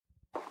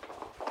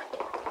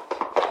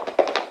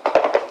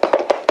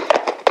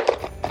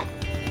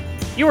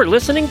You are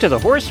listening to the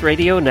Horse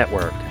Radio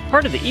Network,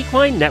 part of the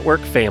Equine Network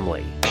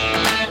family.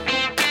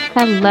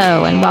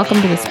 Hello, and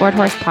welcome to the Sport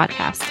Horse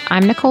Podcast.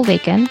 I'm Nicole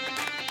Lakin.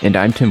 And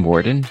I'm Tim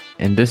Warden,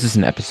 and this is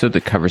an episode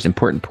that covers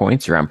important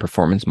points around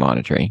performance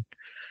monitoring.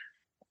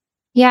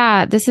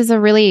 Yeah, this is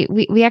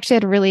we actually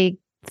had a really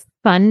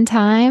fun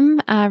time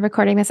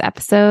recording this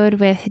episode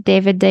with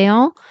David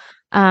Dayon.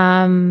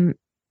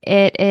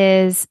 It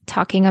is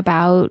talking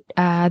about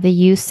the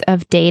use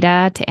of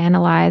data to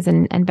analyze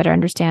and better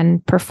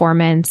understand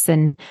performance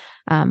and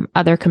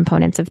other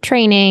components of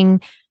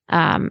training.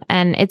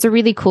 And it's a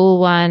really cool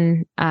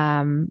one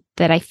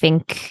that I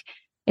think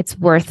it's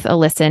worth a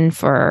listen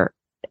for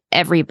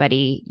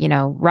everybody,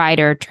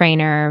 rider,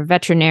 trainer,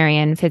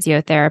 veterinarian,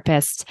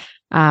 physiotherapist,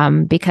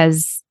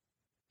 because,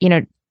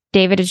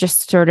 David is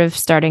just sort of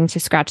starting to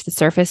scratch the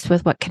surface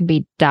with what can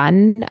be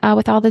done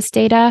with all this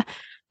data.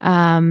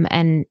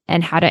 And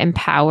how to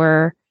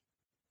empower,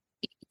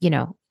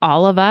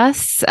 all of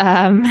us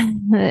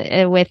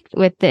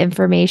with the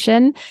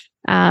information.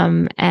 We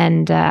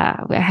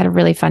had a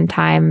really fun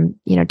time,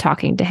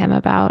 talking to him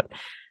about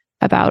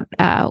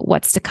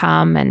what's to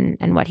come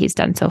and what he's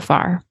done so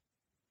far.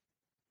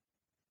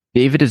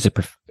 David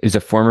is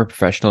a former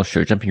professional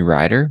show jumping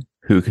rider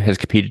who has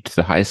competed to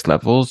the highest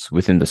levels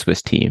within the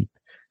Swiss team.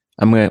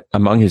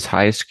 Among his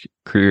highest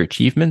career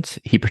achievements,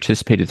 he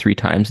participated 3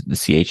 times at the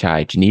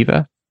CHI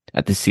Geneva,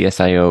 at the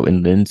CSIO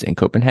in Linz and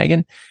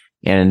Copenhagen,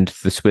 and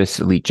the Swiss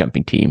elite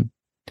jumping team.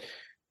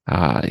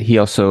 He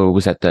also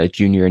was at the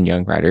Junior and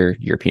Young Rider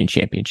European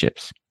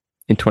Championships.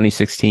 In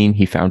 2016,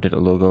 he founded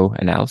Logo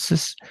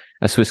Analysis,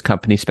 a Swiss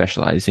company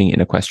specializing in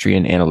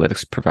equestrian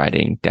analytics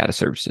providing data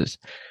services.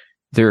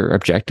 Their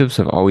objectives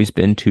have always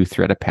been to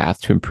thread a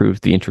path to improve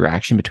the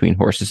interaction between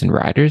horses and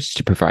riders,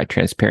 to provide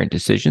transparent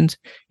decisions,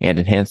 and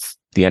enhance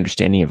the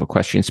understanding of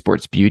equestrian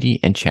sports beauty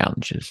and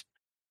challenges.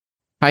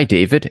 Hi,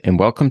 David, and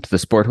welcome to the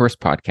Sport Horse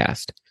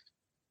Podcast.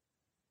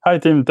 Hi,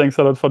 Tim. Thanks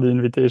a lot for the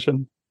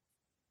invitation.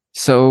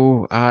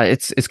 So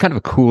it's kind of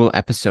a cool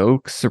episode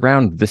because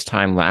around this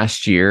time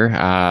last year,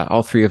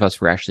 all 3 of us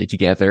were actually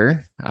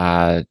together.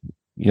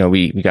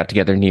 We got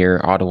together near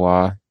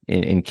Ottawa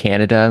in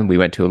Canada, and we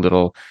went to a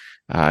little,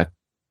 I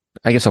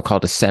guess I'll call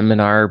it a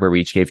seminar where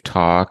we each gave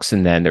talks,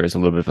 and then there was a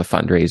little bit of a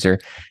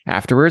fundraiser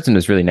afterwards, and it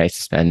was really nice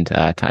to spend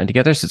time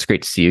together. So it's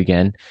great to see you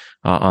again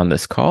on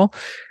this call.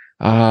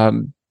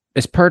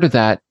 As part of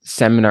that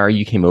seminar,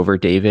 you came over,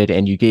 David,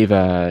 and you gave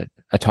a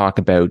talk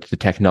about the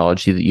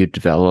technology that you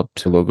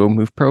developed, Logo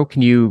Move Pro.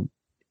 Can you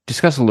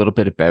discuss a little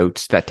bit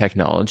about that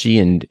technology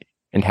and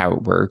how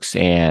it works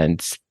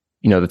and,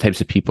 the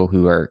types of people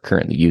who are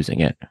currently using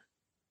it?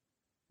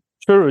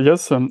 Sure,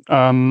 yes.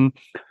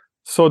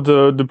 So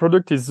the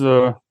product is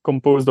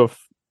composed of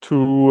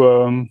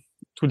two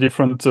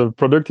different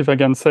products, if I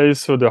can say,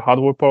 so the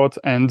hardware part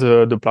and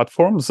the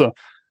platforms.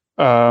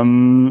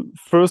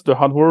 First, the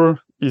hardware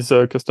is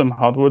a custom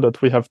hardware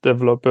that we have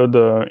developed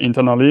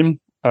internally,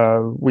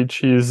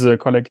 which is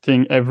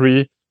collecting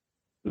every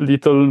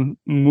little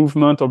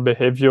movement or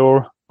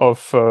behavior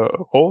of a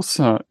horse.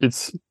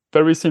 It's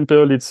very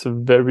simple. It's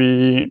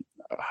very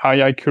high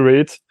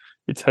accurate.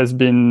 It has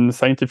been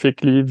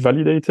scientifically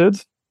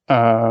validated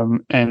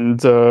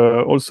and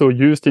also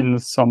used in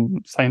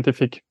some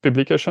scientific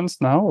publications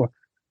now.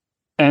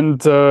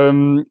 And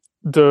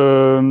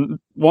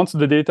once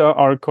the data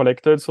are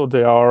collected, so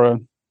they are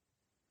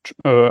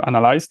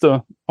analyzed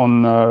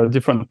on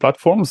different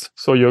platforms,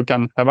 so you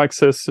can have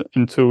access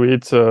into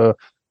it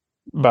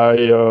by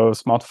a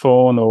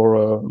smartphone or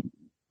a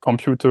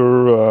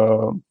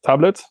computer,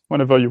 tablet,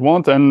 whenever you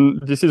want. And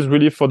this is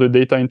really for the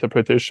data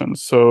interpretation.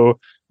 So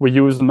we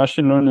use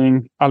machine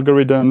learning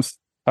algorithms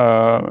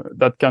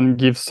that can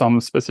give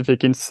some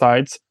specific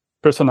insights,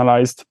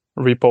 personalized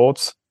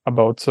reports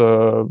about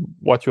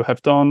what you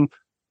have done,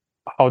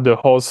 how the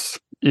horse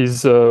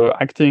is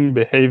acting,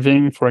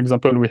 behaving. For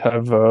example, we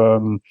have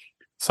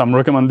some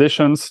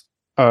recommendations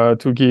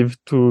to give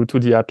to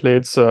the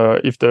athletes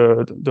if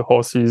the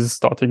horse is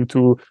starting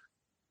to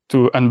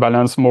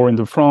unbalance more in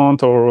the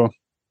front, or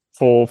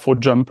for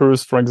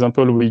jumpers, for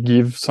example, we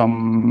give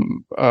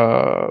some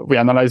we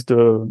analyze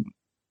the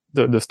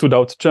stood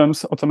out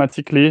jumps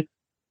automatically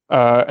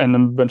and a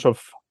bunch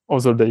of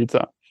other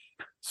data.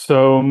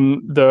 So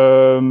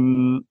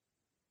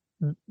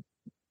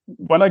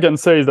what I can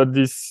say is that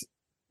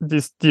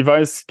this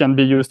device can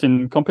be used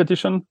in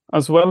competition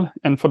as well,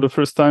 and for the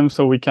first time,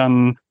 so we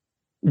can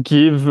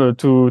give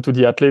to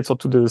the athletes or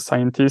to the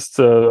scientists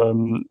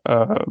a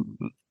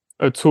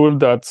tool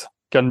that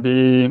can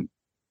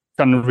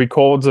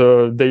record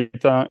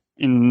data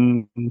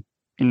in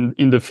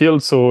the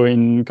field, so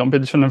in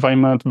competition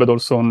environment, but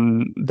also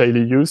on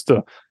daily use.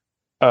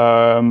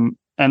 And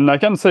I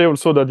can say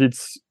also that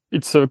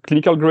it's a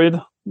clinical grade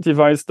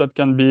device that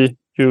can be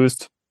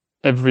used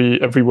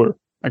everywhere,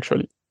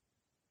 actually.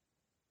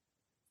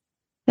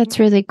 That's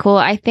really cool.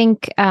 I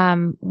think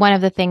one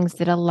of the things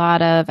that a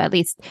lot of, at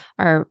least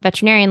our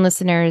veterinarian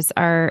listeners,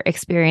 are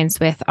experienced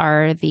with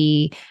are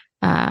the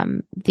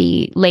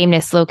the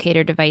lameness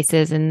locator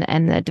devices and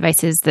the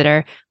devices that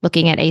are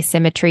looking at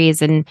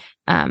asymmetries. And,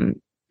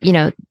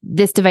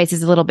 this device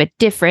is a little bit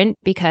different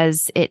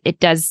because it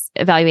does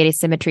evaluate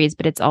asymmetries,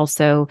 but it's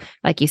also,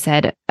 like you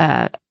said,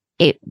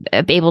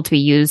 able to be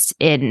used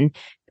in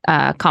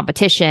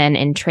competition,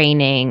 in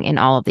training, in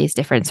all of these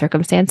different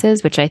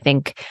circumstances, which I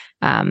think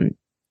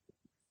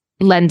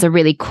lends a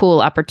really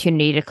cool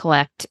opportunity to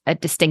collect a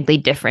distinctly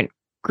different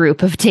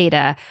group of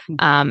data,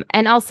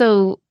 and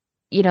also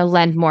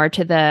lend more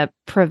to the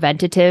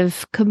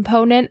preventative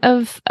component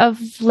of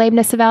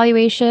lameness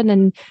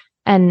evaluation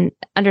and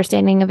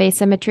understanding of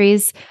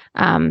asymmetries.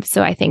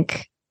 So I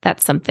think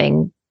that's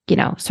something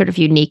sort of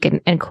unique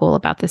and cool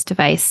about this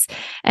device.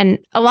 And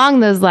along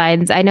those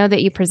lines, I know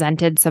that you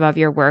presented some of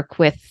your work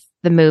with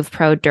the Move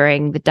Pro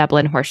during the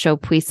Dublin Horse Show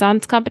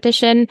Puissance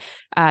competition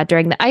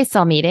during the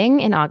ICEL meeting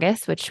in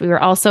August, which we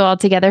were also all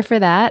together for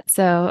that.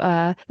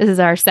 So this is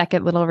our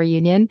second little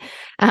reunion.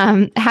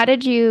 How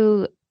do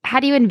you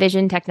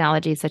envision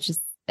technology such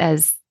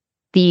as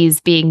these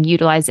being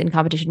utilized in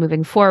competition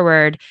moving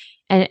forward?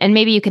 And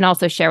maybe you can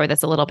also share with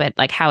us a little bit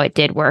like how it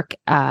did work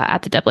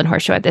at the Dublin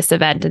Horse Show at this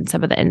event and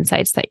some of the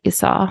insights that you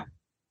saw.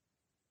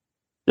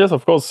 Yes,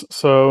 of course.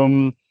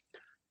 So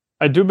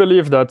I do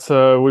believe that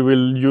we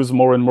will use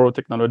more and more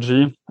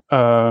technology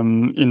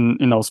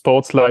in our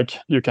sports, like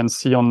you can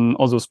see on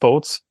other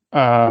sports.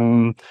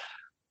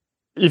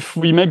 If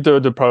we make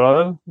the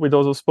parallel with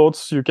other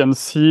sports, you can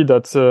see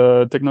that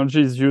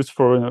technology is used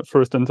for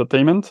first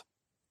entertainment,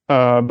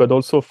 but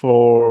also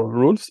for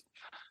rules.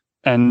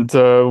 And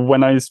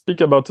when I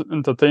speak about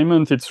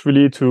entertainment, it's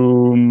really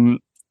to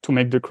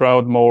make the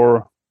crowd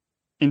more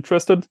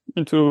interested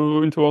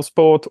into our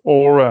sport,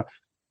 or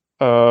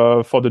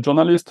for the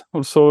journalist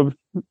also,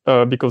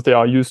 because they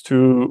are used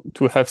to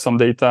have some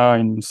data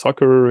in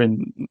soccer,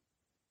 in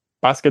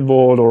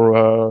basketball, or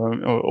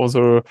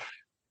other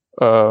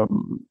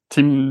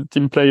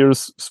team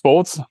players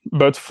sports.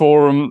 But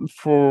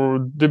for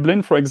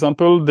Dublin, for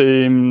example,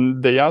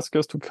 they ask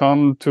us to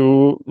come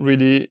to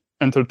really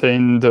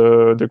entertain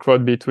the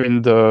crowd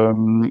between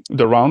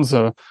the rounds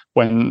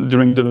when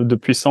during the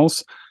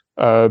puissance,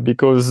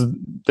 because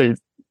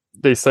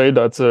they say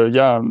that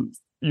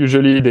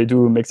usually they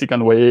do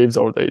Mexican waves,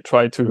 or they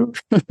try to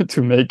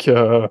to make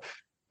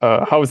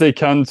how they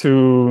can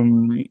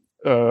to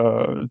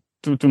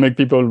make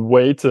people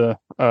wait for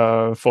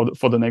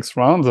the next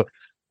round.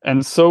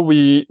 And so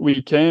we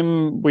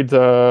came with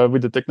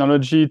the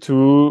technology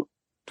to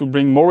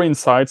bring more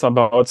insights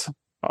about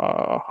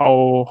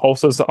how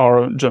horses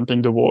are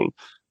jumping the wall.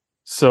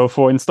 So,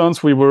 for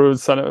instance, we were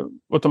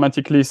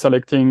automatically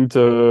selecting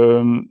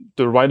the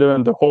rider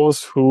and the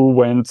horse who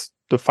went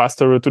the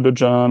faster to the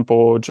jump,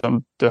 or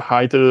jumped the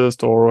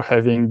highest, or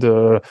having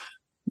the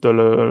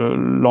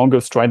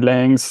longest stride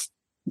lengths.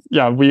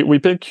 Yeah, we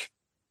pick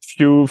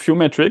few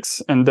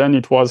metrics, and then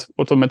it was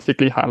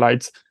automatically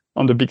highlighted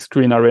on the big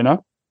screen arena.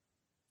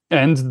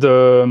 And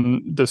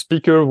the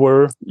speaker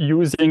were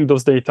using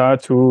those data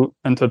to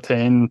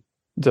entertain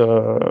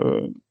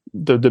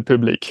the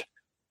public.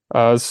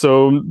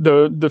 So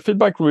the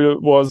feedback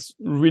was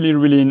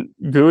really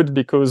good,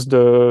 because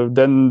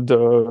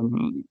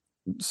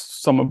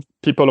some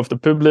people of the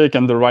public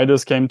and the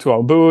riders came to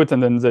our booth,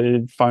 and then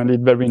they find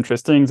it very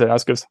interesting. They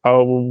ask us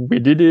how we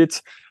did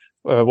it,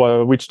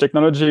 which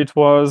technology it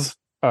was,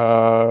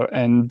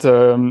 and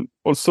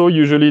also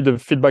usually the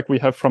feedback we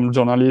have from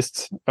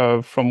journalists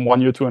from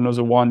one year to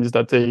another one is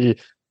that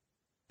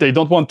they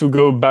don't want to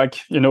go back,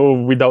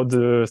 without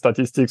the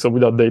statistics or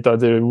without data.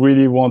 They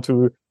really want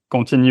to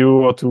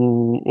continue,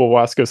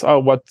 or ask us,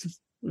 what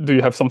do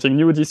you have something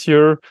new this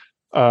year?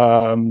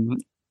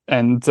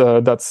 And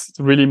that's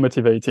really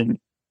motivating.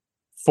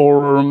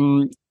 For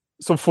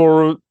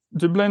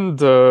Dublin,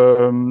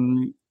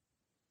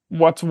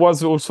 what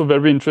was also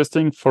very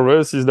interesting for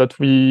us is that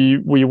we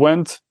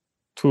went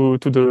to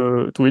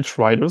each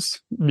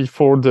riders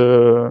before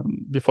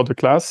the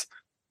class.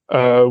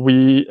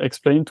 We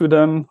explained to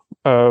them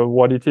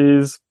what it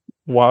is,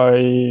 why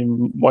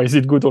is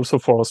it good also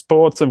for our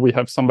sports, and we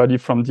have somebody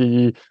from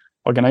the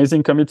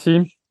organizing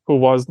committee who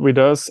was with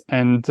us,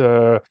 and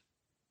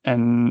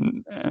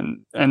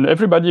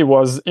everybody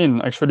was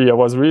in. Actually, I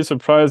was really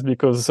surprised,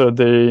 because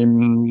they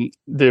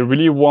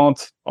really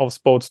want our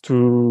sports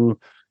to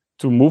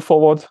move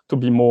forward, to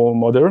be more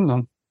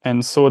modern,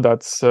 and so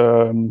that's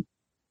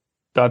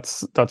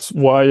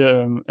why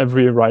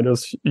every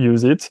riders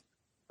use it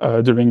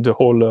during the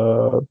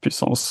whole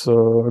puissance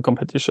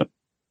competition.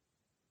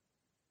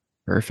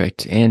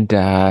 Perfect. And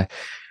like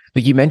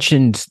you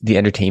mentioned the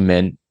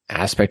entertainment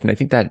aspect, and I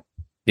think that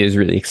is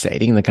really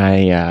exciting. Like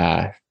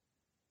I'm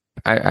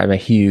a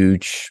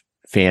huge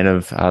fan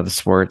of the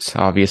sports,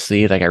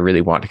 obviously. Like I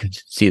really want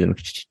to see them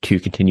to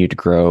continue to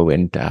grow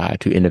and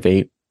to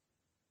innovate.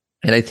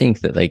 And I think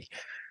that like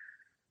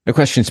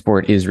equestrian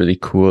sport is really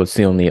cool. It's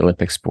the only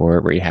Olympic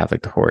sport where you have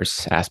like the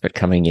horse aspect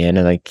coming in,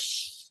 and like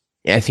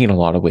I think in a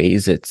lot of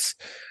ways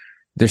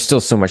there's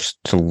still so much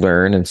to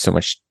learn and so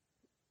much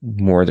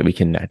more that we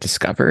can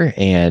discover,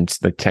 and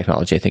the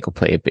technology I think will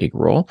play a big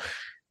role.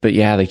 but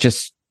yeah, like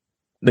just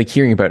like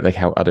hearing about like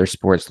how other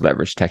sports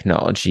leverage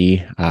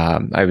technology.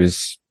 I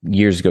was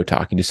years ago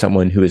talking to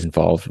someone who was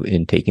involved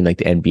in taking like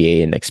the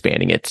NBA and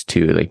expanding it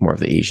to like more of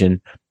the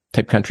Asian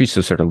type countries.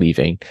 So sort of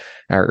leaving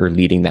or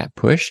leading that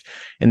push.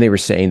 And they were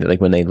saying that like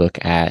when they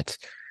look at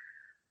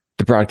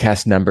the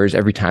broadcast numbers,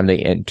 every time they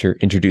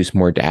introduce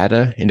more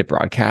data into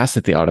broadcast,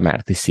 that they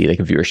automatically see like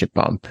a viewership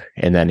bump.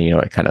 And then,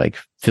 it kind of like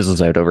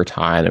fizzles out over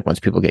time. Like once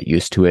people get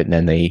used to it, and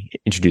then they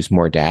introduce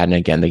more data, and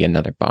again, they get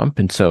another bump.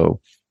 And so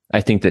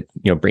I think that,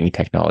 bringing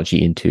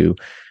technology into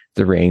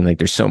the ring, like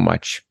there's so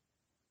much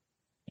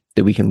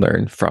that we can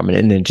learn from it.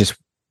 And then just,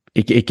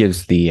 it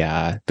gives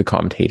the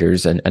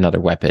commentators another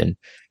weapon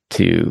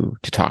to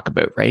talk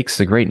about, right? Because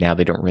like right now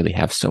they don't really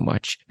have so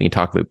much. They can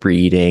talk about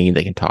breeding,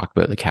 they can talk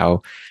about like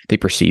how they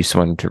perceive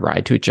someone to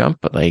ride to a jump,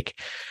 but like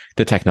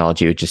the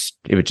technology would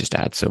just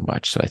add so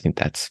much. So I think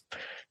that's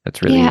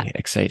really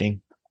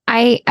exciting.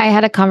 I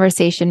had a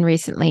conversation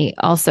recently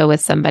also with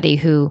somebody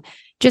who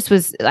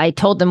I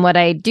told them what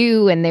I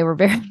do, and they were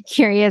very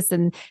curious,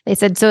 and they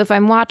said, so if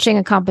I'm watching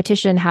a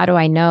competition, how do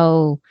I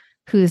know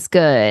who's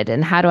good?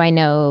 And how do I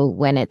know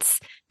when it's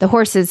the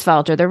horse's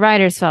fault or the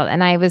rider's fault?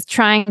 And I was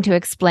trying to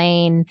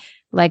explain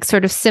like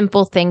sort of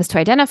simple things to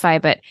identify.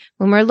 But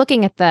when we're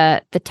looking at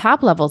the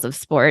top levels of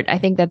sport, I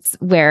think that's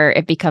where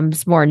it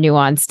becomes more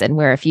nuanced, and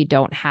where if you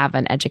don't have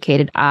an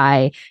educated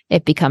eye,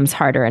 it becomes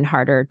harder and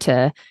harder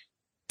to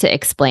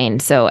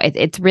explain. So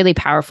it's really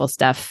powerful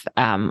stuff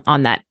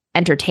on that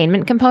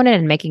entertainment component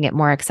and making it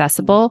more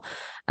accessible.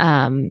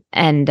 And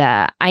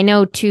I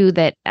know too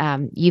that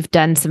you've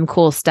done some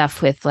cool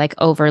stuff with like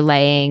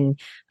overlaying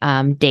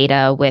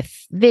data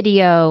with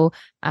video.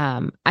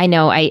 I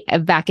know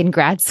back in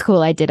grad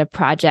school, I did a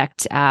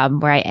project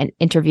where I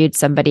interviewed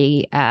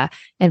somebody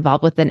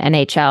involved with an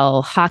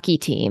NHL hockey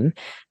team,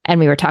 and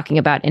we were talking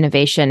about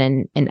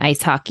innovation in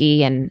ice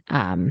hockey and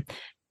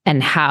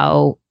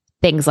how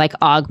things like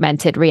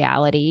augmented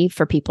reality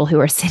for people who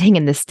are sitting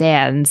in the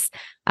stands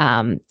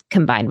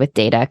combined with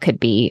data could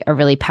be a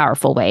really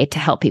powerful way to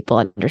help people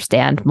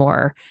understand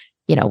more,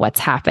 what's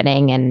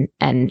happening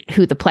and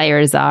who the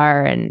players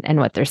are and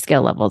what their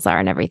skill levels are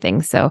and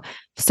everything. So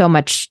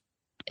much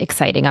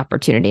exciting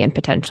opportunity and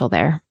potential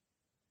there.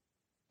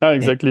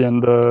 Exactly.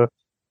 And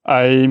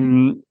I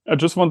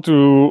just want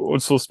to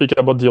also speak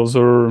about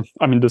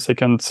the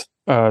second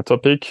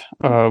topic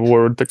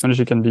where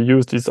technology can be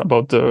used is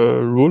about the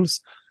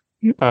rules,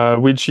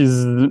 which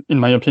is, in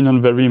my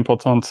opinion, very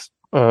important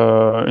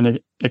in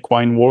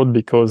equine world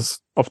because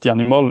of the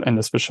animal, and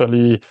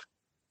especially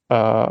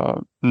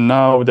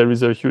now there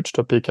is a huge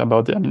topic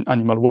about the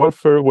animal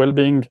welfare,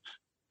 well-being,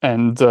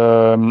 and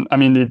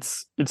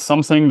it's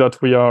something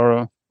that we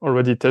are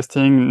already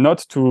testing,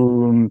 not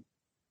to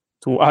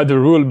add a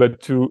rule, but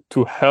to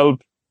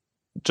help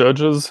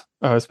judges,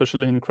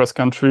 especially in cross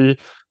country,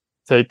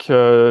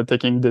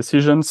 taking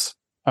decisions.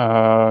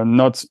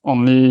 Not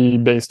only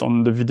based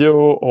on the video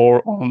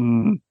or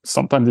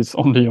sometimes it's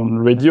only on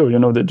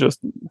radio. They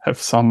just have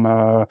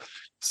some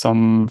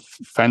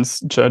fans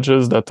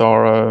judges that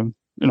are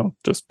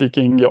just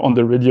speaking on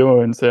the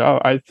radio and say, oh,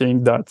 I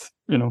think that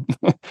and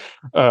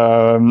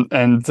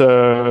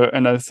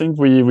I think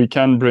we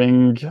can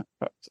bring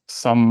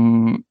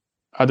some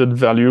added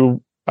value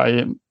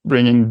by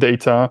bringing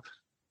data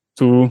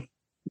to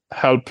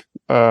help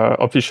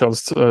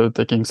officials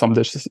taking some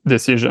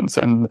decisions.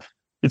 And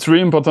it's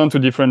really important to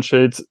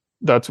differentiate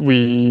that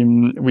we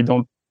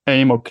don't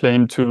aim or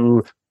claim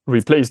to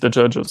replace the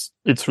judges.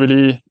 It's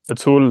really a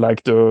tool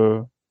like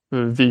the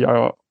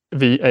VAR.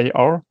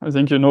 I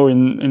think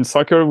in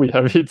soccer we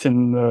have it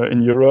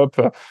in Europe.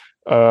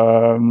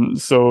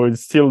 So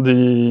it's still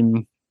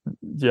the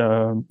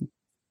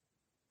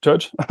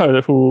judge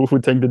who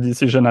take the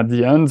decision at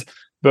the end.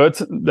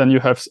 But then you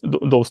have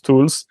those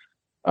tools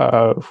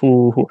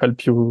who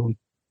help you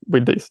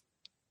with this.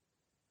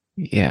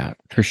 Yeah,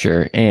 for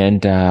sure.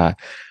 And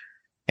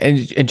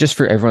just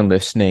for everyone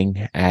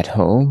listening at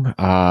home,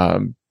 I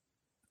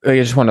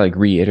just want to like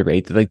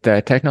reiterate that like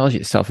the technology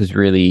itself is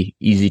really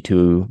easy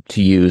to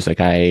use.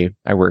 Like I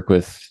work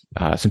with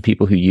some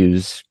people who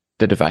use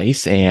the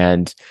device,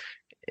 and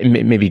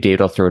maybe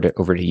Dave, I'll throw it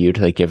over to you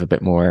to like give a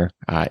bit more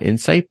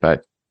insight.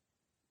 But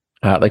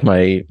like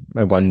my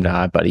one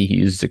buddy, he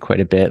uses it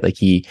quite a bit. Like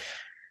he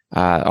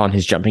on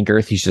his jumping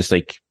girth, he's just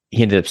like,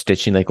 he ended up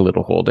stitching like a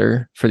little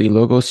holder for the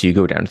logo. So you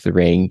go down to the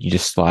ring, you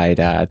just slide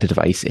the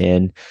device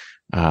in,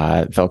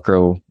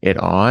 Velcro it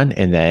on,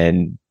 and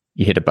then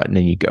you hit a button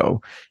and you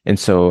go. And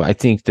so I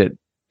think that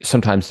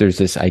sometimes there's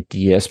this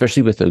idea,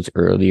 especially with those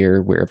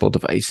earlier wearable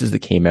devices that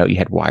came out, you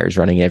had wires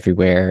running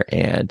everywhere,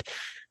 and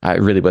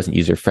it really wasn't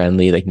user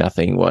friendly. Like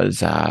nothing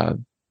was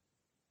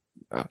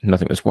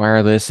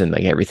wireless, and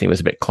like everything was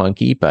a bit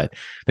clunky, but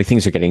like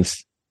things are getting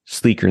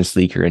sleeker and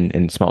sleeker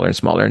and smaller,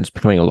 and it's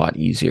becoming a lot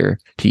easier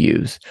to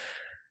use.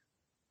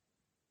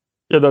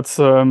 Yeah, that's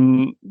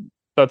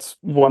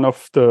one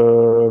of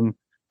the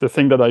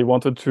thing that I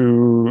wanted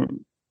to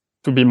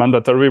be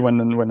mandatory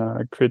when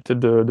I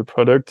created the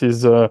product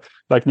is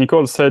like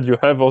Nicole said, you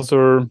have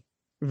other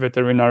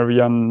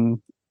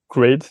veterinarian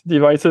great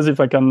devices, if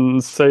I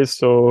can say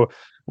so.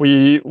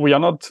 We are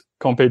not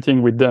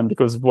competing with them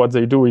because what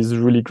they do is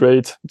really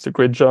great. It's a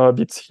great job.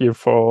 It's here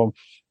for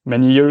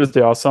many years.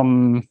 There are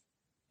some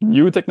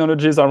new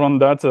technologies around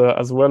that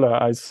as well.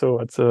 I saw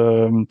it.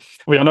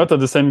 We are not at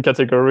the same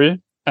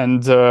category,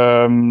 and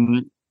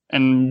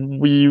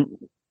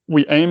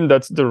we aim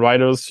that the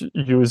riders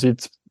use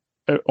it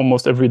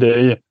almost every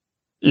day,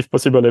 if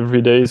possible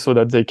every day, so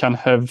that they can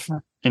have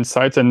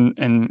insight and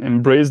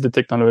embrace the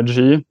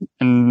technology.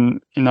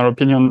 And in our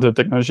opinion, the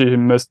technology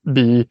must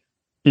be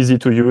easy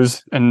to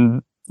use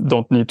and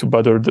don't need to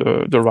bother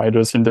the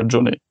riders in their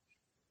journey.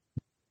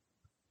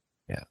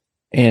 Yeah.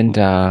 And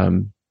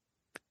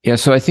yeah,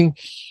 so I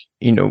think,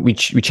 we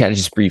chatted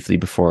just briefly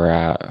before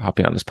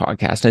hopping on this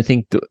podcast. And I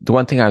think the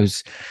one thing I'm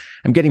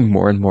getting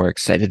more and more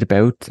excited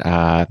about,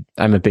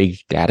 I'm a big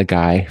data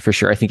guy for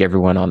sure. I think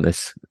everyone on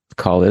this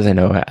call is. I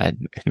know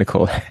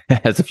Nicole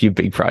has a few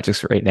big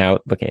projects right now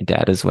looking at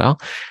data as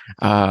well.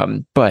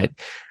 But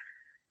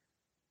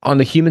on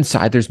the human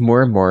side, there's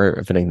more and more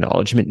of an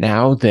acknowledgement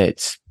now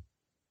that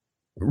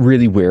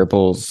really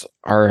wearables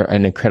are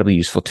an incredibly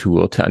useful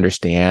tool to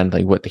understand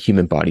like what the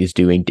human body is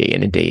doing day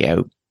in and day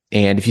out.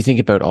 And if you think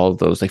about all of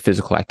those like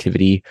physical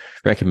activity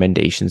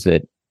recommendations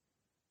that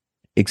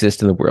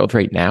exist in the world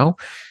right now,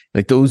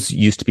 like those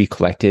used to be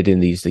collected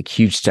in these like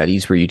huge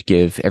studies where you'd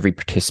give every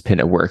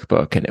participant a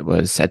workbook, and it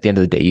was at the end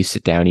of the day, you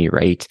sit down and you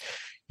write,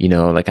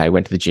 like I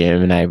went to the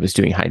gym and I was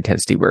doing high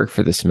intensity work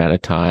for this amount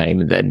of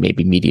time, and then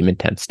maybe medium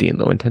intensity and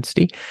low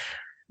intensity.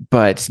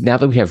 But now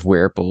that we have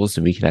wearables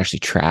and we can actually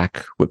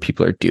track what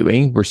people are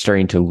doing, we're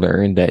starting to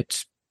learn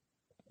that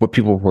what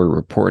people were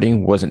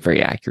reporting wasn't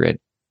very accurate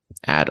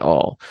at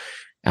all.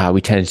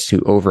 We tend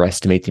to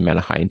overestimate the amount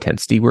of high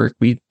intensity work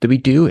that we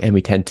do, and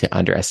we tend to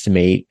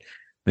underestimate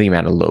the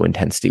amount of low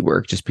intensity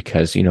work, just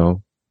because,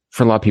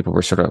 for a lot of people,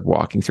 we're sort of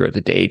walking throughout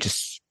the day,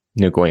 just,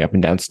 going up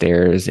and down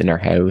stairs in our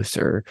house,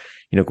 or,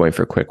 going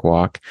for a quick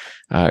walk,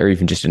 or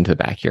even just into the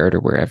backyard or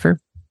wherever.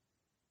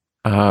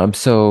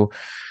 So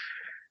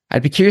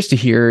I'd be curious to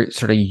hear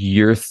sort of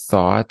your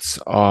thoughts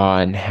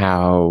on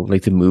how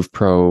like the Move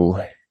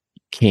Pro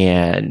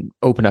can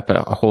open up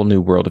a whole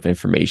new world of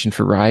information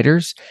for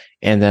riders,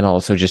 and then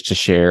also just to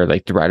share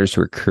like the riders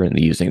who are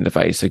currently using the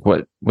device, like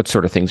what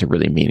sort of things are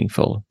really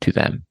meaningful to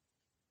them.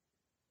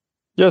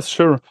 Yes,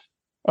 sure.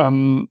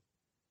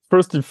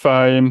 First, if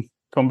I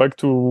come back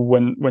to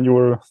when you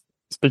were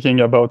speaking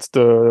about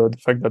the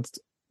fact that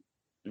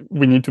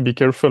we need to be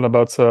careful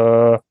about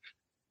the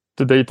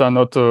data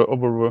not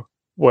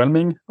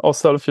overwhelming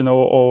ourselves,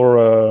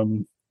 or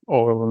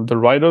the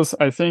riders.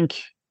 I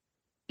think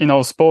in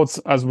our sports,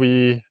 as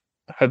we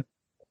had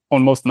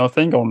almost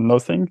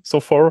nothing so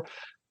far,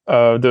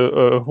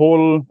 the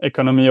whole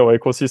economy or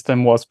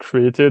ecosystem was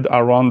created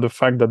around the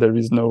fact that there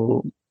is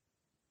no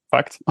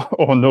fact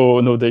or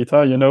no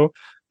data.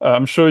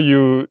 I'm sure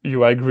you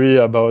agree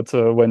about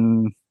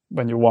when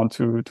you want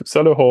to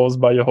sell a horse,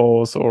 buy a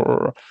horse,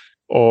 or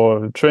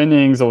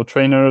trainings or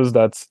trainers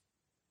that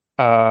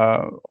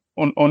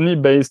only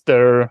base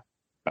their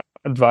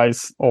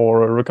advice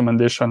or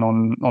recommendation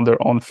on their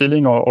own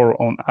feeling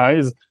or own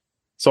eyes.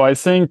 So I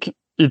think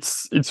it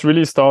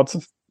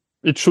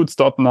should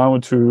start now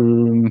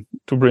to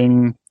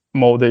bring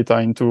more data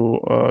into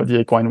the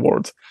equine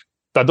world.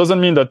 That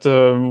doesn't mean that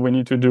we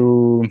need to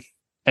do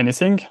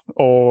anything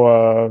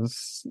or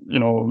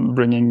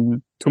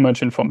bringing too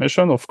much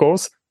information, of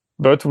course,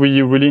 but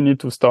we really need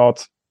to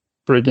start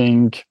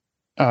bringing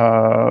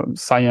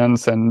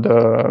science and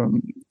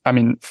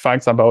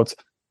facts about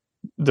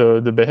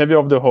the behavior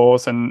of the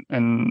horse, and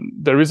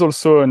there is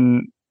also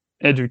an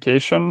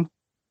education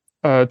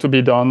to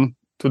be done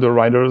to the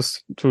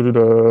riders, to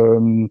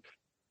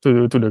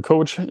the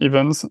coach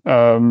events,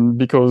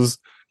 because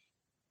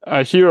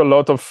I hear a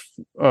lot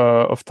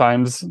of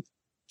times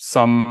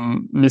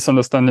some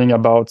misunderstanding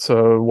about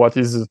what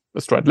is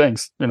a stride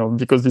length,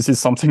 because this is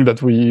something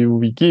that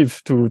we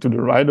give to the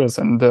riders,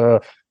 and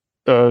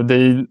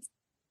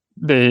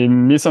they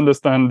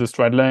misunderstand the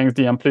stride length,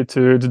 the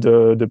amplitude,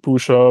 the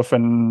push off,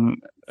 and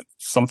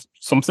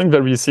something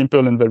very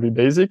simple and very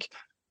basic.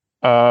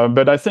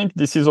 But I think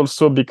this is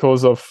also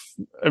because of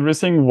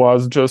everything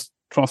was just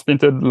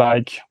transmitted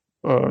like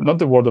not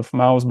the word of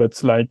mouth,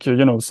 but like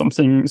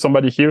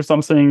somebody hears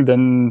something,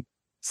 then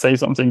say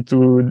something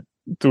to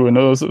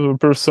another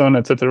person,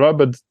 etc.,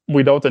 but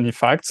without any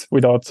facts,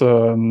 without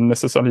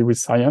necessarily with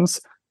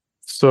science.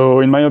 So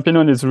in my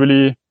opinion, it's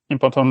really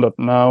important that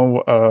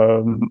now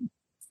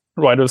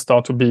riders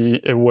start to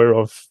be aware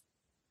of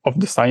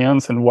the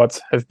science and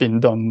what has been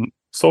done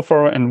so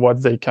far and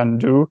what they can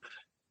do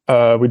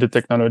with the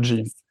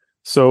technology.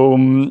 So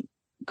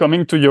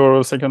coming to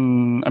your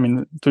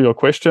to your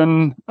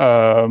question,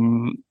 I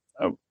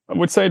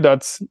would say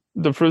that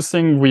the first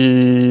thing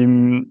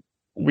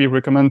we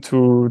recommend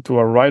to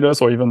our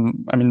riders, or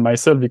even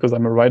myself, because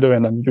I'm a rider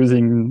and I'm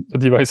using the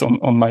device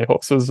on my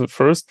horses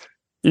first,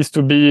 is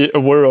to be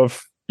aware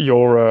of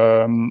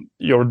your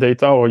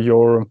data or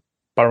your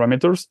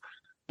parameters,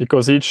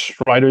 because each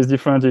rider is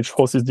different, each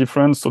horse is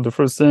different. So the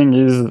first thing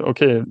is,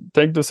 okay,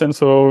 take the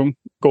sensor,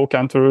 go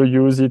canter,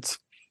 use it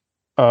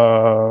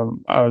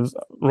as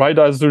right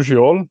as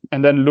usual,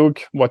 and then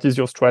look what is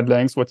your stride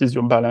length, what is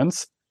your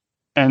balance.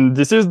 And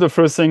this is the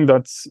first thing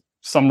that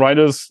some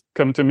riders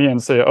come to me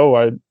and say, oh,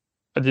 I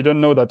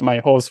didn't know that my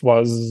horse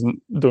was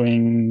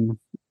doing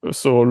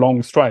so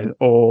long stride,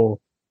 or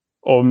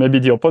maybe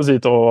the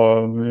opposite,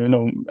 or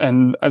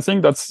and I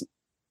think that's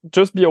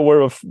just be aware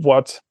of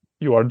what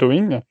you are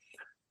doing.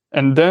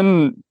 And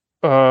then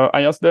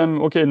I ask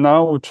them, okay,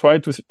 now try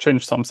to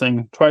change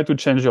something, try to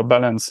change your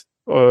balance,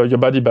 your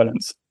body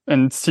balance,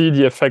 and see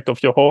the effect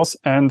of your horse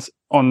and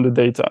on the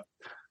data.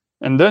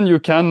 And then you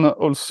can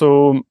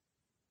also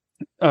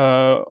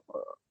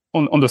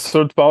on the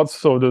third part,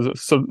 so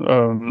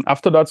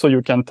after that, so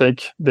you can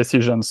take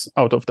decisions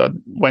out of that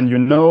when you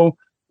know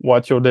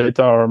what your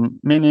data are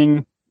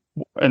meaning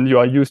and you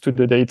are used to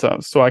the data.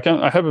 So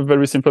I have a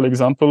very simple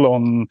example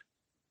on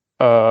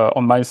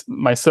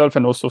myself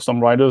and also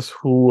some riders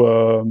who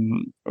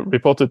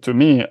reported to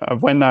me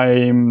when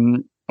I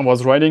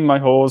was riding my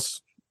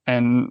horse,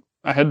 and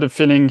I had the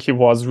feeling he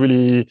was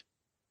really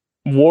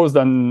worse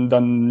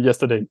than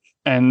yesterday.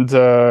 And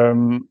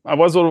I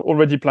was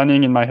already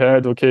planning in my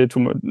head, okay,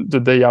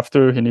 the day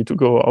after he need to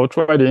go out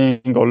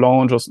riding or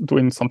lounge or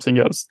doing something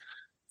else.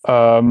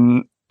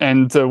 And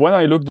when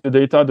I looked at the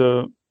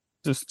data,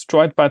 the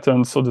stride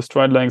pattern, so the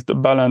stride length, the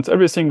balance,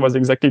 everything was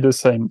exactly the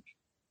same.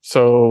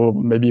 So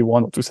maybe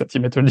 1 or 2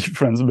 centimeter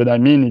difference, but I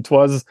mean, it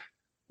was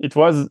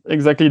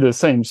exactly the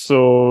same.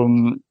 So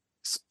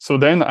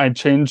then I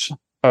changed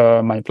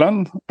my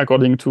plan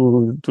according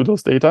to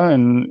those data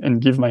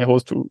and give my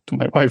horse to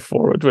my wife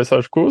for a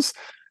dressage course.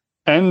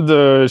 And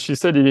she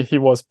said he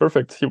was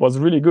perfect. He was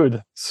really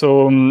good.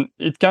 So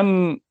it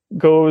can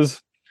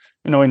goes,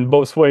 in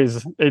both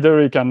ways. Either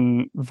it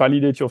can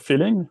validate your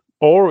feeling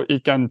or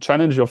it can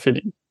challenge your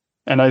feeling.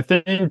 And I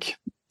think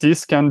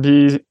this can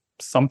be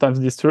sometimes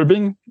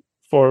disturbing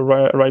for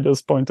a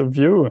rider's point of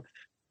view,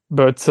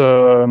 but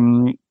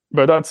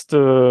that's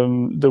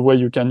the way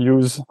you can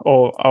use,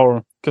 or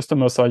our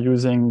customers are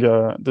using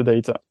the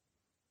data.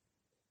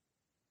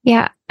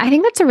 Yeah, I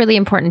think that's a really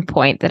important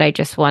point that I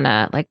just want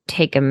to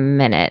take a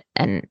minute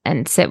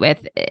and sit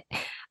with.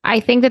 I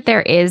think that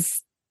there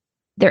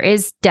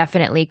is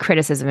definitely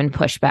criticism and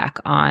pushback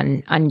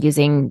on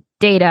using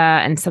data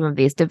and some of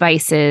these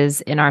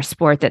devices in our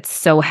sport that's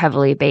so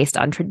heavily based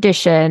on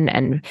tradition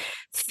and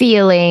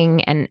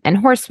feeling and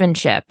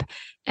horsemanship.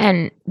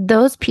 And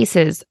those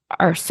pieces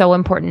are so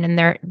important, and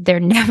they're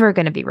never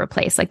going to be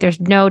replaced. There's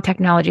no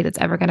technology that's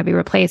ever going to be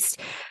replaced.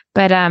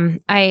 But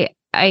an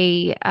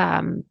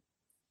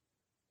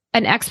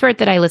expert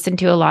that I listen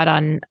to a lot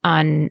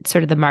on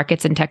sort of the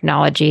markets and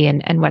technology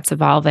and what's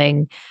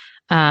evolving,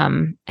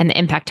 and the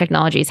impact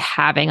technology is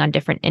having on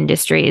different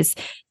industries,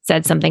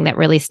 said something that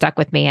really stuck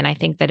with me. And I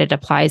think that it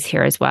applies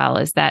here as well,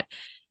 is that,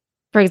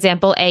 for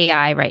example,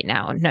 AI right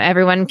now,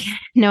 no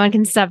one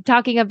can stop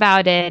talking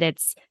about it.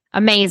 It's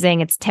amazing.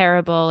 It's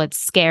terrible. It's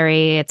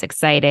scary. It's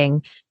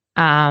exciting.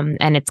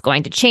 And it's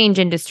going to change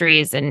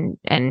industries and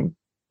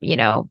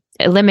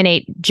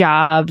eliminate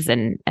jobs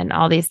and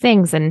all these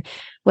things. And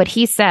what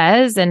he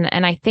says, and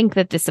I think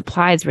that this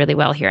applies really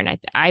well here, and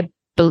I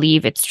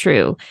believe it's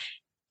true.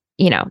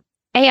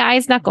 AI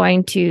is not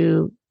going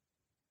to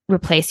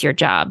replace your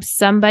job.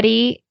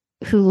 Somebody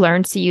who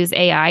learns to use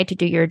AI to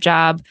do your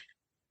job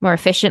more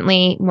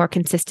efficiently, more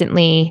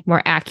consistently,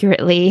 more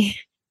accurately,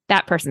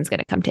 that person's going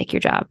to come take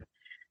your job.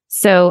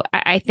 So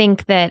I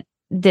think that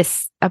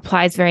this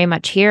applies very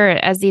much here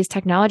as these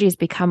technologies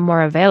become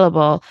more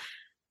available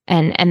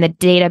and the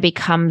data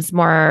becomes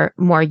more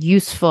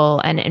useful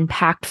and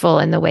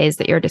impactful in the ways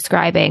that you're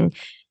describing.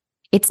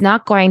 It's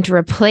not going to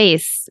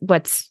replace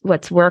what's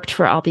worked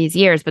for all these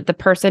years, but the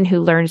person who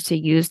learns to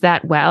use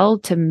that well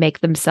to make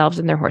themselves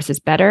and their horses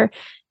better,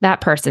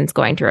 that person's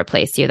going to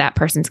replace you. That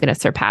person's going to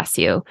surpass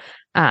you.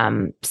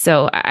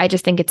 So I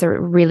just think it's a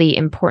really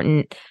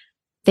important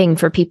thing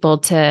for people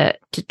to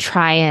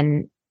try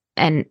and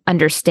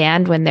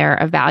understand when they're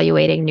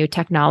evaluating new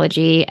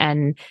technology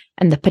and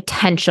the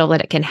potential that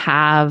it can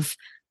have,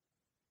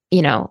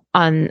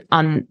 on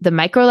the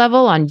micro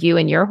level, on you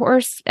and your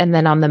horse, and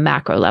then on the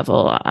macro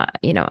level,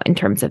 in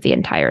terms of the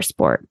entire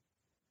sport.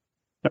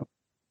 Yeah,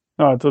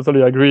 no, I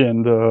totally agree.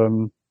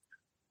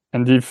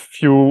 And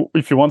if you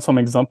want some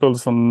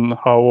examples on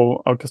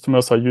how our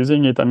customers are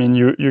using it, I mean,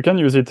 you can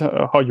use it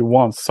how you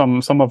want.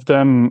 Some of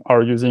them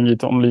are using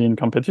it only in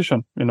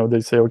competition.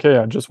 They say, okay,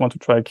 I just want to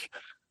track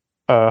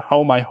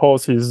how my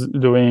horse is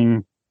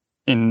doing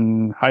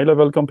in high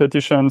level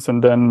competitions,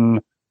 and then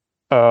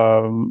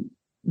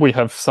we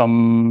have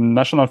some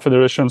national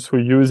federations who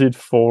use it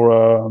for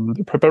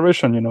the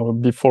preparation,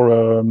 before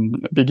a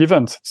big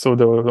event. So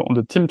on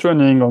the team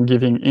training, on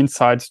giving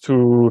insights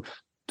to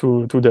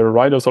their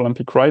riders,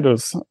 Olympic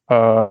riders,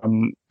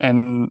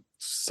 and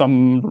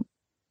some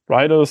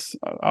riders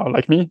are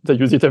like me. They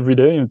use it every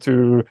day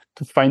to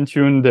fine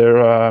tune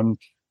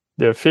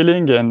their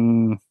feeling,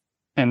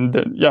 and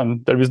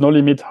there is no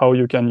limit how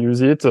you can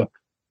use it.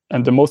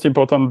 And the most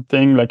important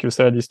thing, like you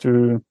said, is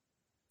to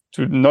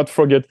not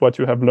forget what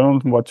you have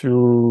learned, what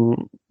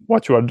you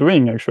are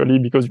doing actually,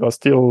 because you are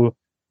still,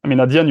 I mean,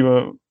 at the end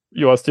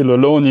you are still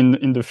alone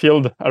in the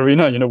field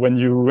arena, when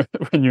you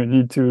when you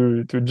need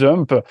to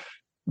jump.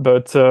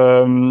 But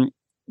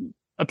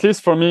at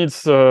least for me,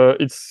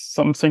 it's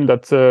something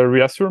that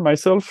reassure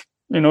myself,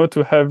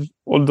 to have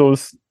all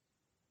those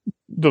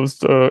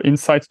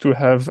insights to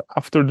have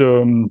after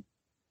the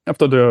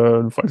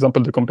for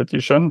example, the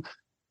competition.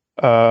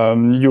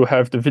 You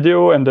have the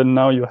video, and then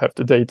now you have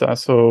the data,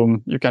 so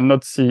you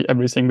cannot see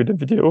everything with the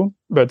video,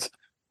 but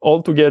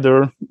all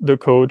together, the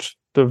coach,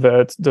 the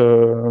vet,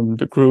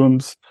 the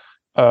grooms,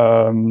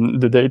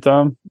 the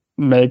data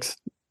makes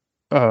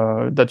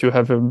that you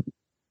have a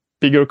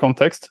bigger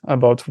context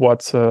about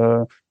what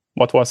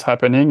was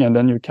happening, and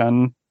then you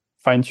can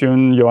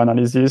fine-tune your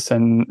analysis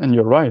and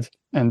you're right,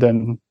 and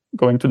then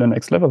going to the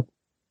next level.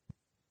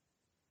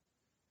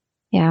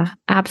 Yeah,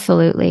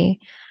 absolutely.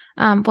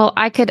 Well,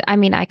 I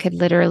could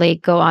literally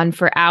go on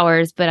for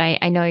hours, but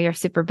I know you're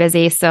super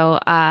busy. So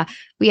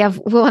we have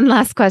one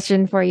last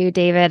question for you,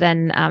 David,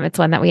 and it's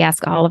one that we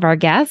ask all of our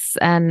guests.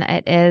 And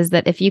it is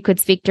that if you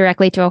could speak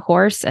directly to a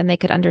horse and they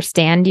could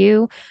understand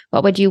you,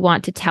 what would you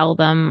want to tell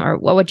them, or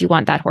what would you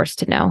want that horse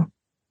to know?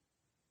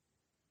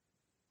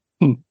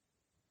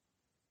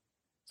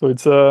 So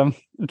it's an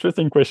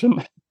interesting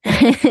question.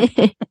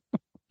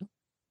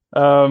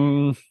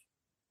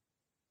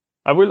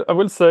 I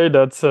will say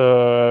that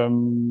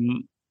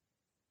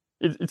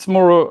it's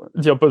more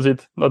the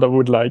opposite that I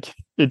would like.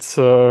 It's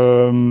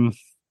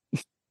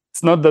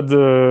it's not that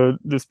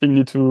the speak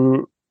need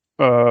to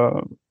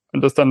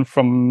understand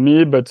from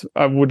me, but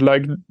I would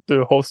like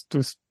the host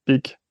to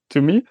speak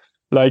to me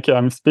like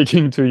I'm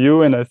speaking to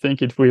you, and I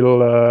think it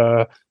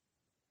will.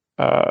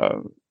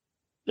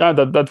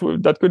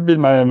 That could be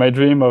my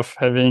dream of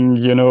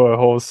having a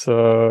host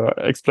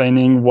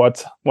explaining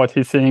what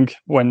he think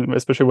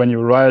especially when you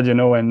ride,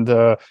 and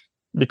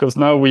because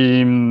now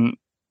you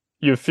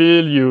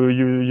feel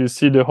you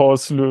see the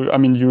horse look, I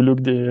mean, you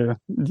look the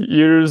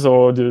ears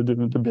or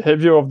the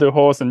behavior of the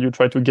horse, and you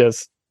try to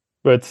guess,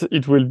 but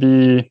it will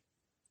be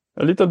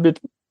a little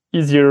bit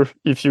easier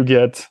if you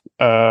get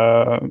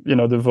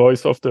the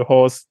voice of the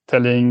horse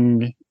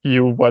telling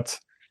you what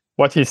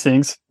he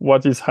thinks,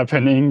 what is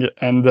happening.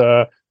 And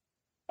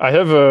I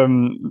have I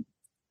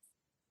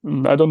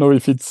don't know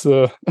if it's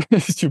a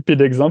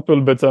stupid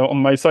example, but on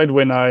my side,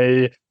 when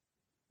I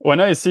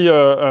see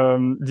a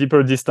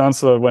deeper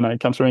distance, when I'm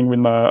cantering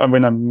with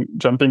when I'm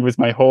jumping with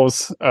my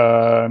horse,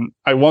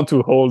 I want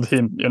to hold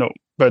him,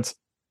 but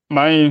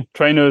my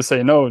trainers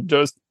say, no,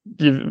 just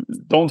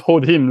don't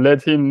hold him,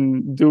 let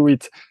him do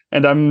it.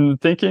 And I'm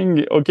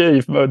thinking, okay,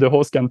 if the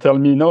horse can tell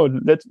me, no,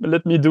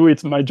 let me do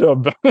it, my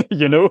job,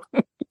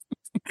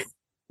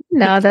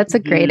 No, that's a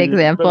great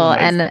example.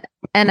 Nice.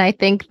 And I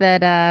think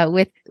that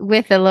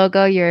with the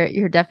logo,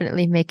 you're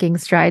definitely making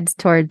strides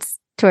towards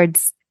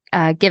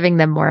giving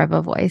them more of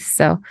a voice.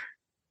 So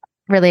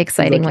really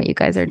exciting what you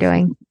guys are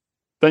doing.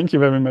 Thank you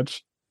very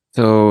much.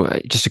 So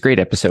just a great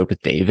episode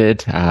with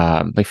David.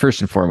 Like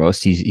first and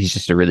foremost, he's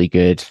just a really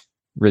good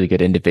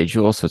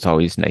individual. So it's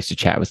always nice to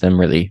chat with him.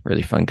 Really,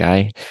 really fun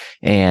guy.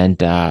 And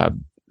there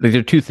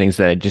are two things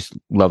that I just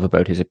love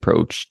about his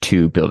approach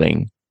to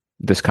building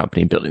this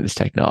company, building this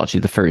technology.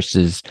 The first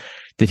is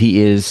that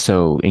he is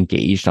so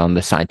engaged on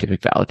the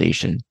scientific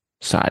validation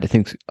side. I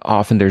think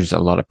often there's a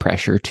lot of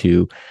pressure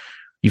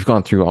you've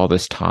gone through all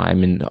this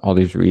time and all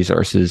these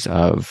resources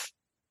of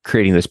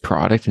creating this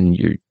product,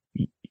 and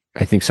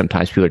I think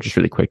sometimes people are just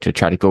really quick to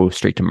try to go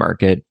straight to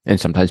market and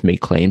sometimes make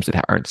claims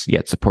that aren't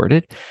yet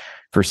supported.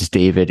 Versus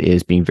David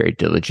is being very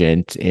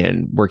diligent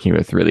in working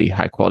with really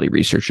high quality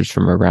researchers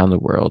from around the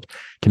world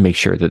to make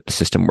sure that the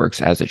system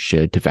works as it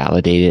should, to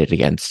validate it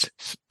against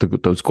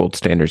those gold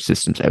standard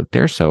systems out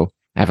there. So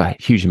I have a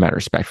huge amount of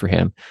respect for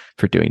him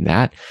for doing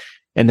that.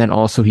 And then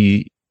also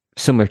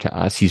similar to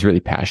us, he's really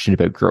passionate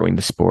about growing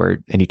the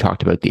sport, and he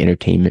talked about the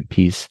entertainment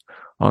piece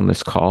on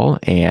this call.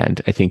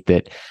 And I think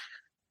that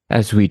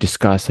as we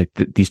discuss, like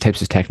these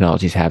types of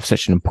technologies have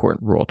such an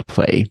important role to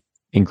play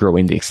in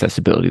growing the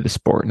accessibility of the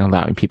sport and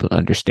allowing people to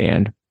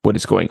understand what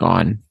is going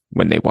on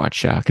when they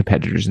watch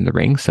competitors in the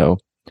ring. So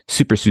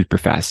super, super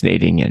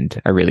fascinating.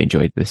 And I really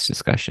enjoyed this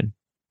discussion.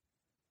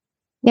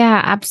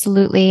 Yeah,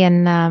 absolutely.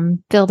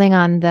 And building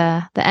on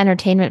the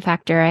entertainment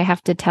factor, I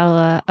have to tell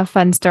a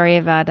fun story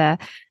about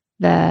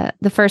the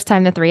first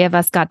time the three of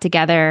us got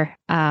together,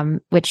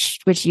 which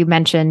you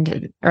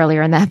mentioned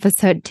earlier in the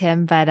episode,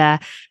 Tim,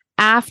 but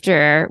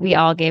after we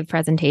all gave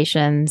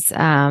presentations,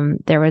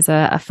 there was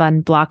a fun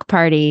block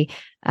party.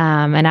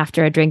 And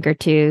after a drink or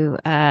two,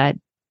 I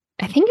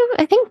think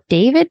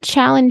David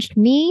challenged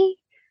me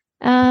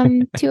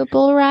to a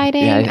bull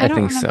riding. Yeah, I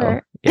don't think remember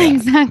so. Yeah.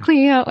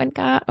 exactly how it went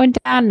down.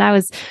 And I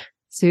was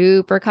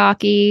super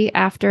cocky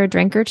after a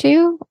drink or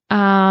two.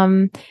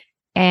 And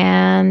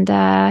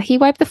he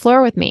wiped the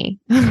floor with me.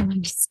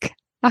 I'm just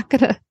not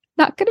gonna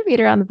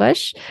beat around the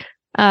bush.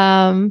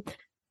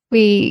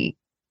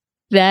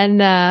 then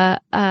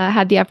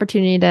had the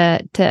opportunity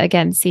to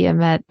again see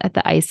him at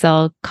the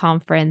ISEL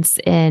conference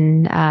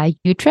in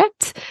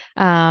Utrecht,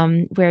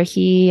 where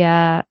he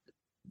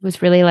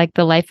was really like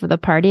the life of the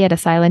party at a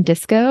silent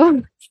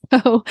disco.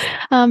 So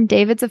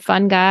David's a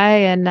fun guy,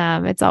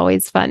 and it's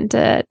always fun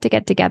to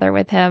get together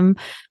with him.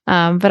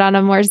 But on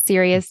a more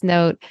serious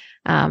note,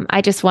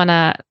 I just want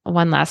to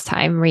one last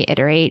time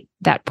reiterate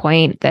that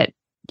point that,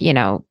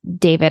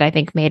 David, I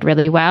think, made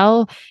really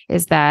well,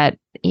 is that,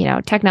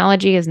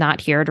 technology is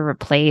not here to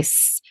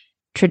replace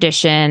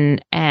tradition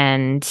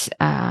and,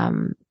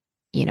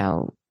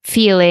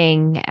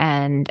 feeling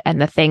and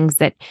the things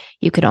that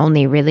you could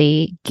only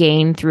really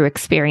gain through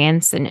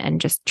experience and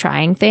just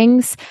trying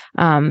things.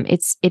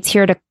 It's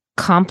here to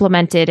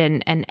complement it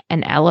and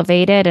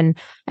elevate it and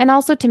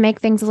also to make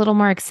things a little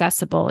more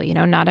accessible.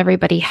 Not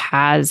everybody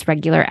has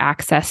regular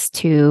access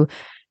to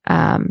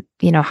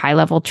high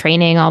level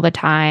training all the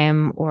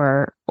time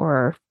or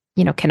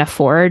can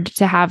afford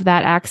to have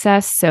that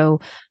access. So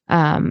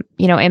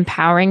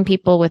empowering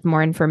people with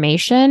more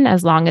information,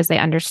 as long as they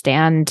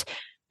understand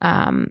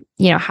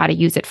how to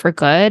use it for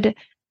good,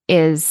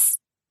 is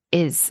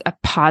a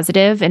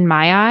positive in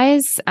my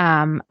eyes.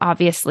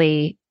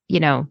 Obviously,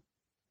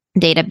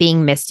 data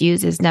being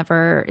misused is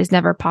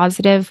never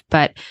positive.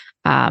 But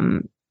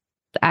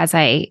as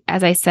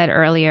I said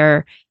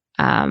earlier,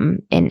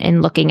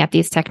 in looking at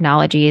these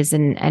technologies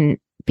and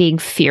being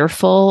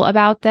fearful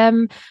about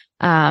them,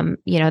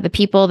 the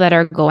people that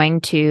are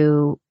going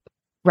to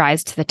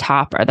rise to the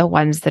top are the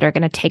ones that are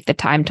going to take the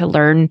time to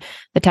learn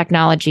the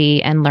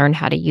technology and learn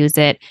how to use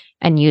it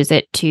and use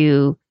it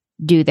to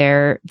do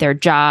their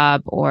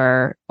job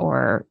or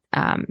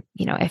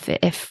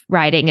if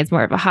riding is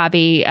more of a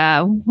hobby,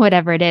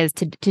 whatever it is,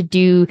 to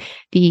do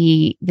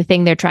the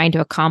thing they're trying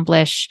to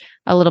accomplish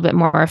a little bit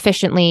more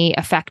efficiently,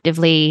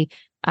 effectively,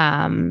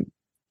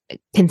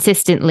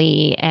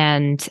 consistently,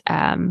 and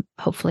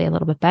hopefully a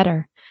little bit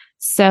better.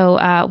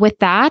 So with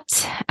that,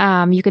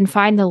 you can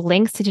find the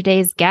links to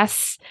today's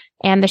guests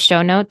and the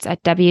show notes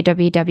at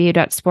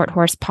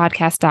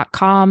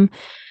www.sporthorsepodcast.com.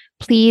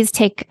 Please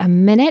take a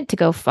minute to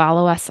go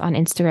follow us on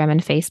Instagram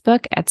and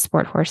Facebook at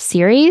Sport Horse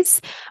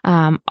Series.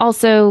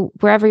 Also,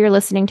 wherever you're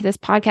listening to this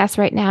podcast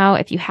right now,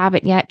 if you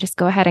haven't yet, just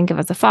go ahead and give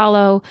us a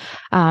follow.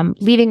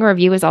 Leaving a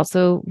review is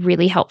also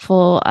really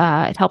helpful.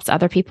 It helps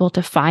other people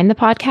to find the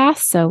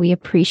podcast. So we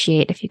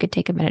appreciate if you could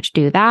take a minute to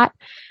do that.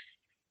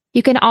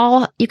 You can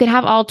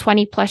have all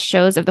 20 plus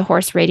shows of the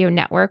Horse Radio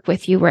Network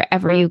with you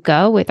wherever you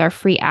go with our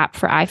free app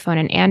for iPhone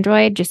and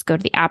Android. Just go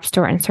to the App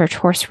Store and search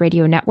Horse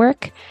Radio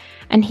Network.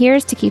 And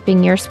here's to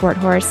keeping your sport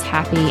horse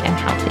happy and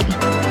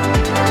healthy.